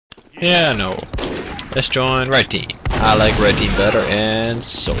Yeah, no. Let's join red team. I like red team better, and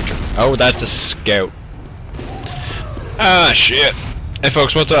soldier. Oh, that's a scout. Ah, shit. Hey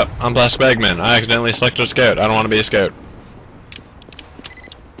folks, what's up? I'm Plastic Bagman. I accidentally selected a scout. I don't want to be a scout.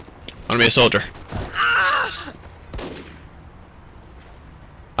 I want to be a soldier.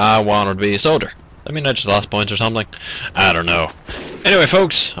 I want to be a soldier. I mean, I just lost points or something. I don't know. Anyway,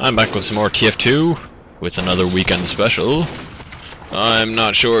 folks, I'm back with some more TF2 with another weekend special. I'm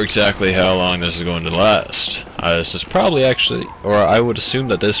not sure exactly how long this is going to last. This is probably actually, or I would assume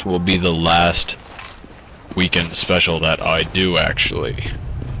that this will be the last weekend special that I do, actually.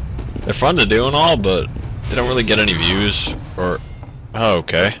 They're fun to do and all, but they don't really get any views, or... Oh,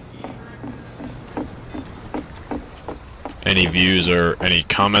 okay. Any views or any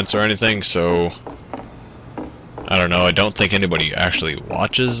comments or anything, so... I don't know, I don't think anybody actually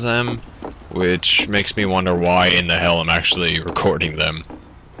watches them, which makes me wonder why in the hell I'm actually recording them.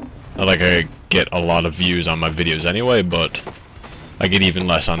 Not like I get a lot of views on my videos anyway, but I get even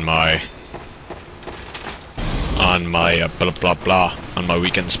less on my blah blah blah on my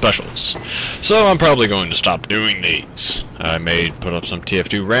weekend specials. So I'm probably going to stop doing these. I may put up some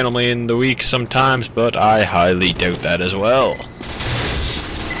TF2 randomly in the week sometimes, but I highly doubt that as well.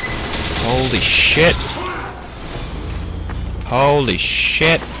 Holy shit. Holy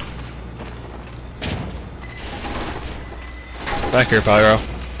shit. Back here, Pyro.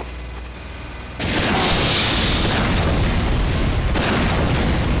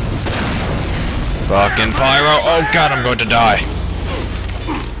 Fucking Pyro. Oh god, I'm going to die.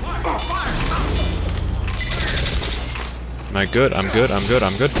 Am I good? I'm good, I'm good,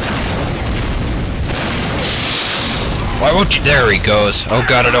 I'm good. Why won't you? There he goes. Oh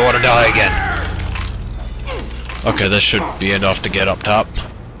god, I don't want to die again. Okay, this should be enough to get up top.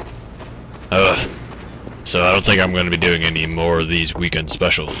 So I don't think I'm going to be doing any more of these weekend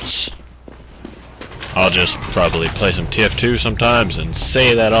specials. I'll just probably play some TF2 sometimes and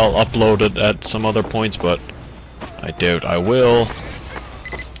say that I'll upload it at some other points, but I doubt I will.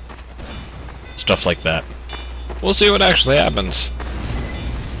 Stuff like that. We'll see what actually happens.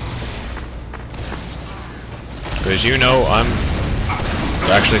 Because you know I'm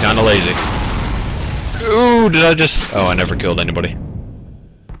actually kind of lazy. Ooh, did I just... Oh, I never killed anybody.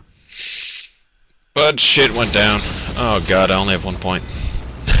 But shit went down. Oh god, I only have 1 point.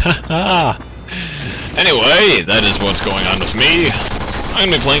 Anyway, that is what's going on with me. I'm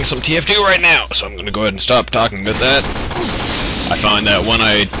going to be playing some TF2 right now, so I'm going to go ahead and stop talking about that. I find that when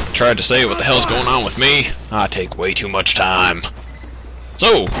I try to say what the hell's going on with me, I take way too much time.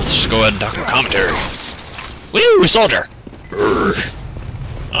 So, let's just go ahead and talk about commentary. Woo, soldier!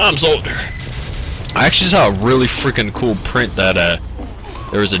 I'm soldier. I actually saw a really freaking cool print that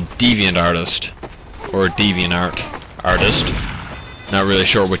there was a deviant artist, or a DeviantArt artist, not really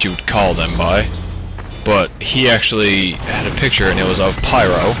sure what you would call them by, but he actually had a picture and it was of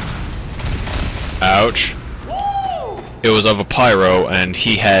Pyro. Ouch. It was of a Pyro and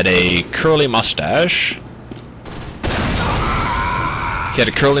he had a curly mustache. He had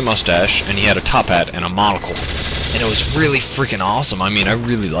a curly mustache and he had a top hat and a monocle. And it was really freaking awesome. I mean, I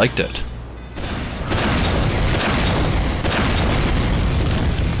really liked it.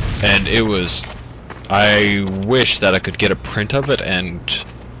 And it was... I wish that I could get a print of it and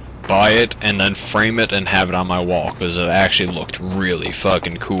buy it and then frame it and have it on my wall, because it actually looked really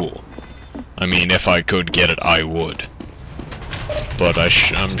fucking cool. I mean, if I could get it, I would. But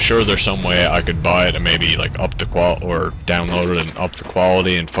I'm sure there's some way I could buy it and maybe like up the or download it and up the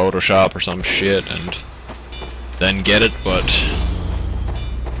quality in Photoshop or some shit and then get it, but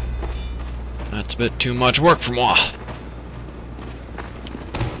that's a bit too much work for moi.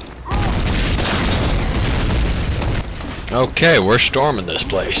 Okay, we're storming this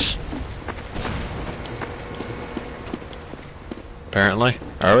place. Apparently.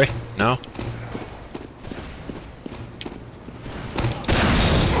 Are we? No?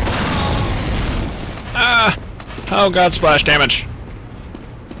 Ah! Oh god, splash damage!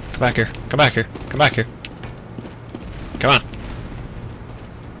 Come back here. Come back here. Come back here. Come on.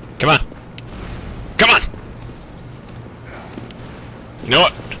 Come on. Come on! You know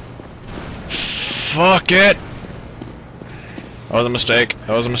what? Fuck it! That was a mistake.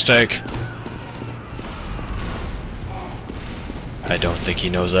 That was a mistake. I don't think he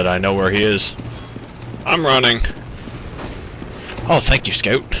knows that I know where he is. I'm running. Oh, thank you,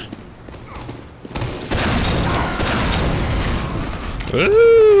 Scout.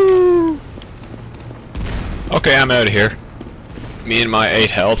 Woo! Okay, I'm out of here. Me and my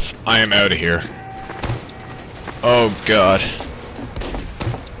 8 health, I am out of here. Oh god.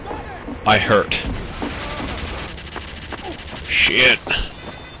 I hurt. Shit.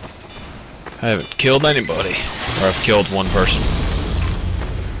 I haven't killed anybody. Or I've killed one person.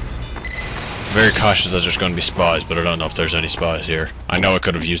 Very cautious that there's going to be spies, but I don't know if there's any spies here. I know I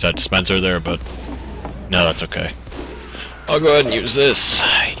could have used that dispenser there, but no, that's okay. I'll go ahead and use this.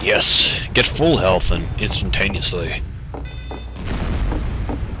 Yes, get full health and instantaneously.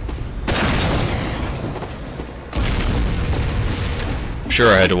 Sure,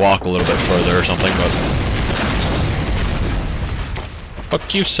 I had to walk a little bit further or something, but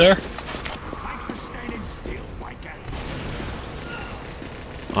fuck you, sir.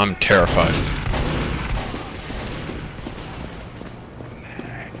 I'm terrified.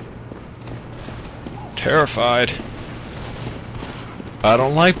 Terrified. I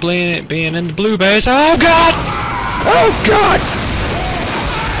don't like being in the blue base. Oh god! Oh god!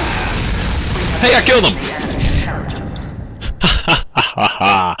 Hey, I killed him!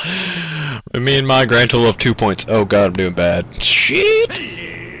 Me and my grand total of 2 points. Oh god, I'm doing bad. Shit!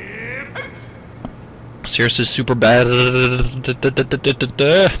 Seriously, super bad.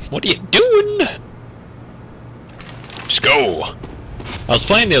 What are you doing? Let's go! I was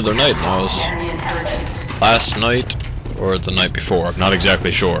playing the other night, and I was last night or the night before. I'm not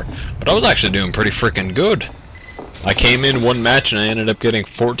exactly sure, but I was actually doing pretty freaking good. I came in one match and I ended up getting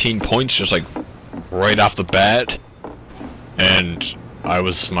 14 points just like right off the bat, and I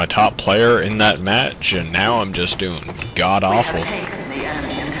was my top player in that match, and now I'm just doing god awful.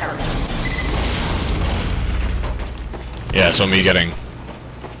 Yeah, so me getting...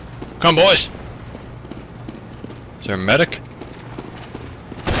 Come boys! Is there a medic?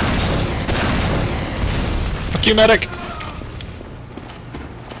 Fuck you, medic!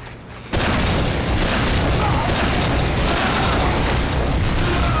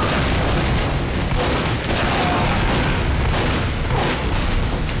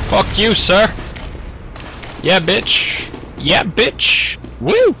 Fuck you, sir! Yeah, bitch! Yeah, bitch!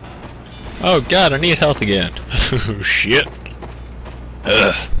 Woo! Oh god, I need health again. Oh shit.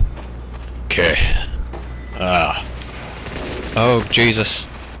 Ugh. Okay. Oh Jesus.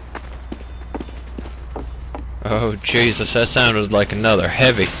 Oh Jesus, that sounded like another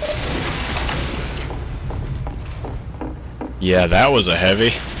heavy. Yeah, that was a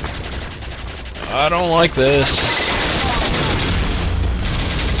heavy. I don't like this.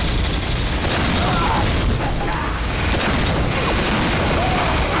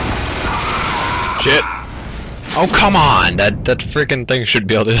 Shit. Oh come on! That freaking thing should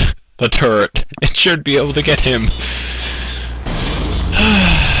be able to... The turret. It should be able to get him.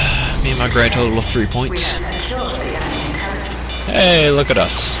 Me and my grand total of 3 points. Hey, look at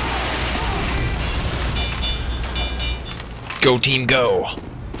us. Go team go.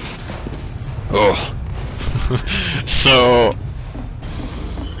 Oh. So...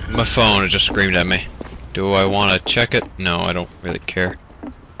 My phone just screamed at me. Do I want to check it? No, I don't really care.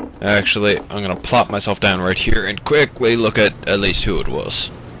 Actually, I'm gonna plop myself down right here and quickly look at least who it was.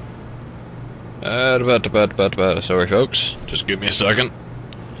 Sorry folks, just give me a second.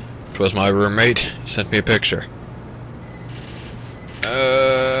 It was my roommate, he sent me a picture.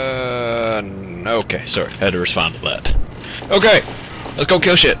 Okay, sorry, had to respond to that. Okay, let's go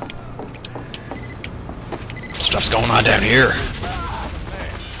kill shit. Stuff's going on down here.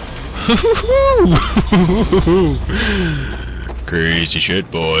 Crazy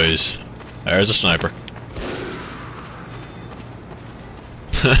shit, boys. There's a sniper.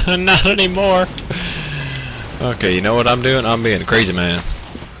 Not anymore. Okay, you know what I'm doing? I'm being a crazy man.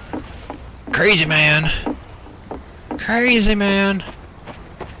 Crazy man. Crazy man.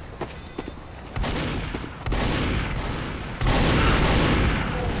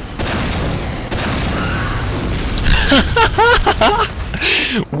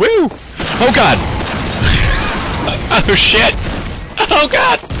 Woo! Oh god! Oh shit! Oh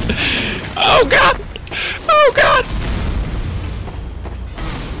god! Oh god! Oh god!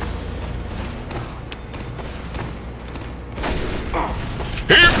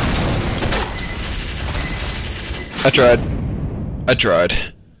 I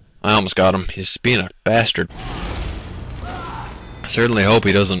tried. I almost got him. He's being a bastard. I certainly hope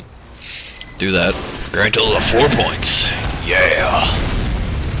he doesn't do that. Grand total of 4 points. Yeah!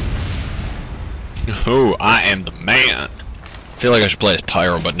 Oh, I am the man! I feel like I should play as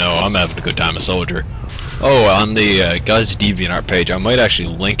Pyro, but no, I'm having a good time as Soldier. Oh, on the Guys DeviantArt page, I might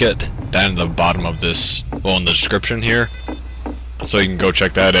actually link it down at the bottom of this, well, in the description here, so you can go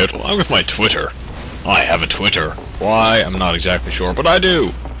check that out, along with my Twitter. I have a Twitter. Why? I'm not exactly sure, but I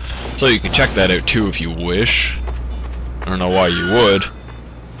do! So you can check that out too if you wish. I don't know why you would.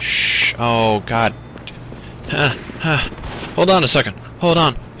 Shh. Oh, god. Hold on a second. Hold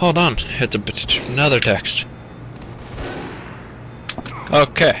on. It's another text.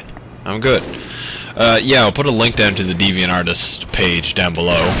 Okay. I'm good. Yeah, I'll put a link down to the DeviantArtist page down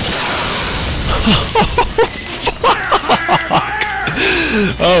below.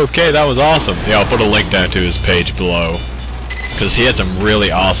 Okay, that was awesome. Yeah, I'll put a link down to his page below. Because he had some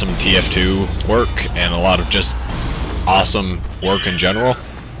really awesome TF2 work, and a lot of just awesome work in general.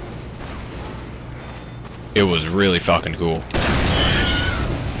 It was really fucking cool.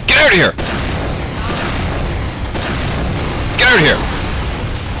 Get out of here! Get out of here!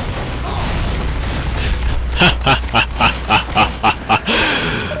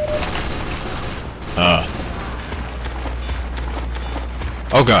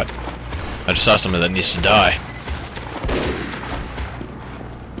 Oh god. I just saw somebody that needs to die.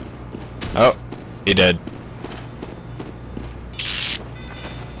 Oh, he dead.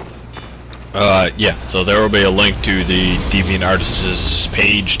 Yeah, so there will be a link to the DeviantArtist's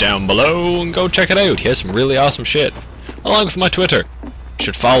page down below, and go check it out. He has some really awesome shit. Along with my Twitter. You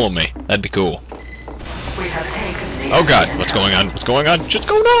should follow me. That'd be cool. Oh god, what's going on? What's going on? What's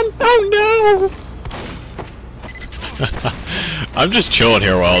going on? Oh no! I'm just chilling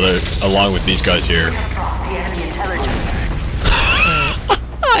here while they're along with these guys here.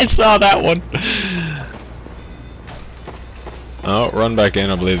 I saw that one. Oh, run back in.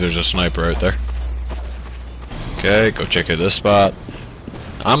 I believe there's a sniper out there. Okay, go check out this spot.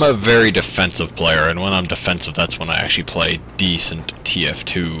 I'm a very defensive player, and when I'm defensive, that's when I actually play decent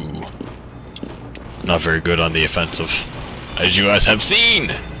TF2. Not very good on the offensive, as you guys have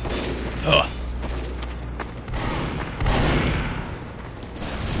seen. Ugh.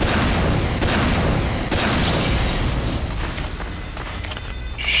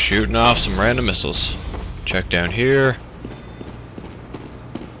 Shooting off some random missiles. Check down here.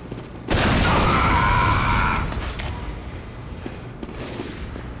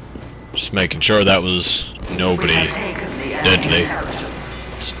 Just making sure that was nobody deadly.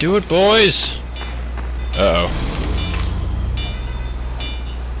 Let's do it, boys. Uh-oh.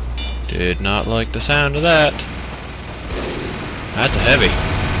 Did not like the sound of that. That's a heavy.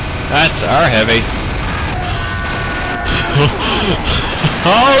 That's our heavy.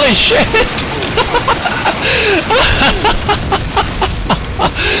 Holy shit!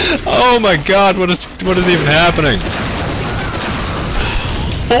 Oh my god, what is even happening?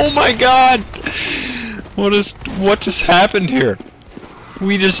 Oh my god! What just happened here?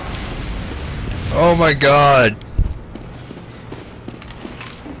 We just... Oh my god.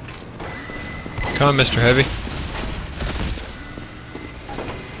 Come on, Mr. Heavy.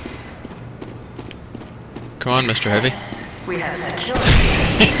 Come on, Mr. Heavy. We have secured.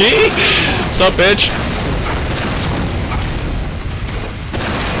 What's up, bitch?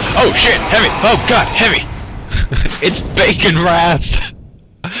 Oh shit, Heavy! Oh god, Heavy! It's Bacon Wrath!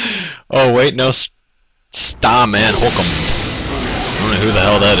 Oh wait, no, Starman Hookem. I don't know who the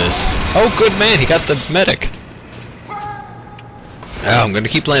hell that is. Oh good man, he got the medic. Oh, I'm gonna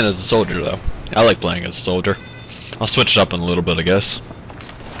keep playing as a soldier though. I like playing as a soldier. I'll switch it up in a little bit, I guess.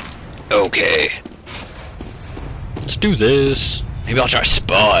 Okay. Let's do this. Maybe I'll try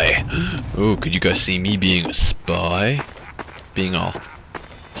spy. Ooh, could you guys see me being a spy? Being all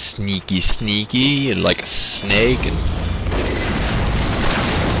sneaky and like a snake and...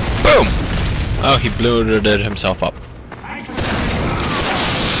 Boom! Oh, he blew it himself up.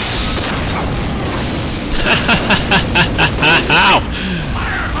 Ow!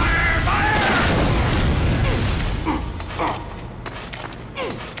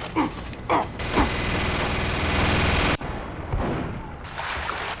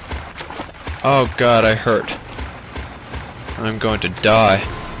 Oh god, I hurt. I'm going to die.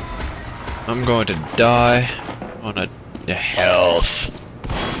 I'm going to die on a health.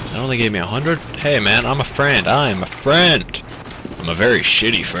 That only gave me 100? Hey man, I'm a friend. I'm a friend. I'm a very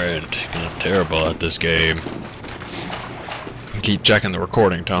shitty friend. I'm terrible at this game. I keep checking the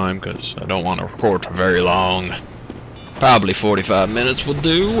recording time because I don't want to record for very long. Probably 45 minutes will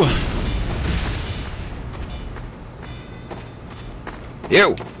do.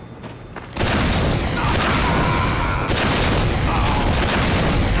 Yo!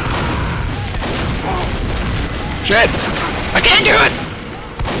 Shit! I can't do it!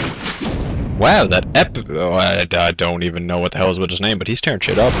 Wow, that epic... Oh, I don't even know what the hell is with his name, but he's tearing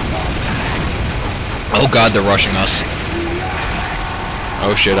shit up. Oh god, they're rushing us.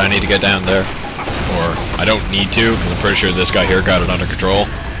 Oh shit, I need to get down there. Or, I don't need to, because I'm pretty sure this guy here got it under control.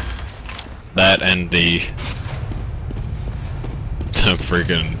 That and the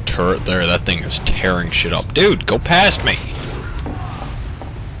freaking turret there, that thing is tearing shit up. Dude, go past me!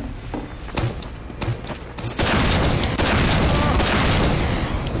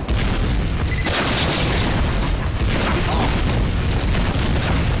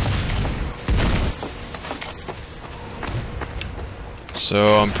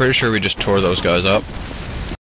 So I'm pretty sure we just tore those guys up.